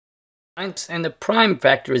And the prime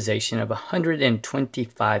factorization of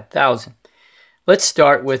 125,000. Let's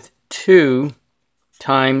start with 2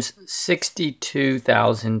 times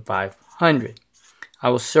 62,500. I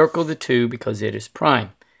will circle the 2 because it is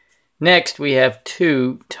prime. Next, we have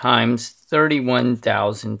 2 times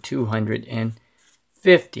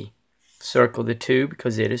 31,250. Circle the 2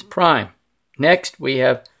 because it is prime. Next, we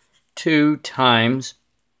have 2 times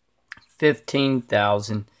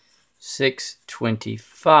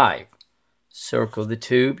 15,625. Circle the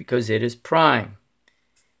 2 because it is prime.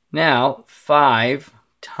 Now, 5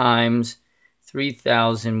 times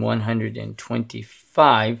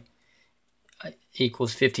 3,125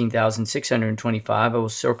 equals 15,625. I will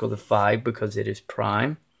circle the 5 because it is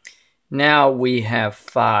prime. Now we have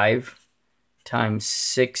 5 times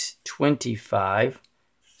 625.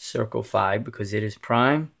 Circle 5 because it is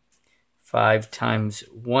prime. 5 times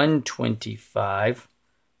 125.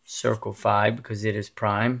 Circle 5 because it is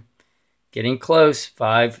prime. Getting close.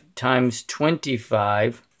 5 times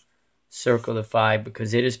 25. Circle the 5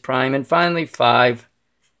 because it is prime. And finally 5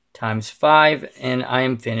 times 5, and I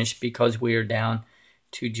am finished because we are down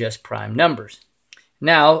to just prime numbers.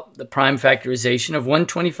 Now, the prime factorization of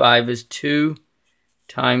 125 is 2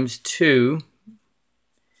 times 2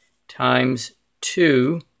 times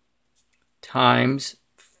 2 times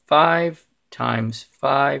 5 times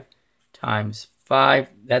 5 times 5.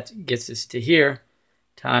 That gets us to here.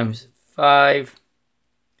 Times 5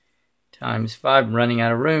 times 5. I'm running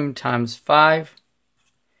out of room. Times 5.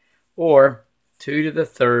 Or 2 to the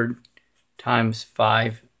 3rd times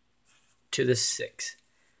 5 to the 6th.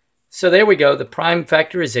 So there we go, the prime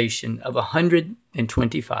factorization of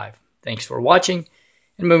 125. Thanks for watching,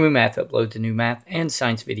 and MooMooMath uploads a new math and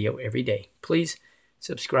science video every day. Please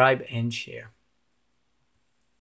subscribe and share.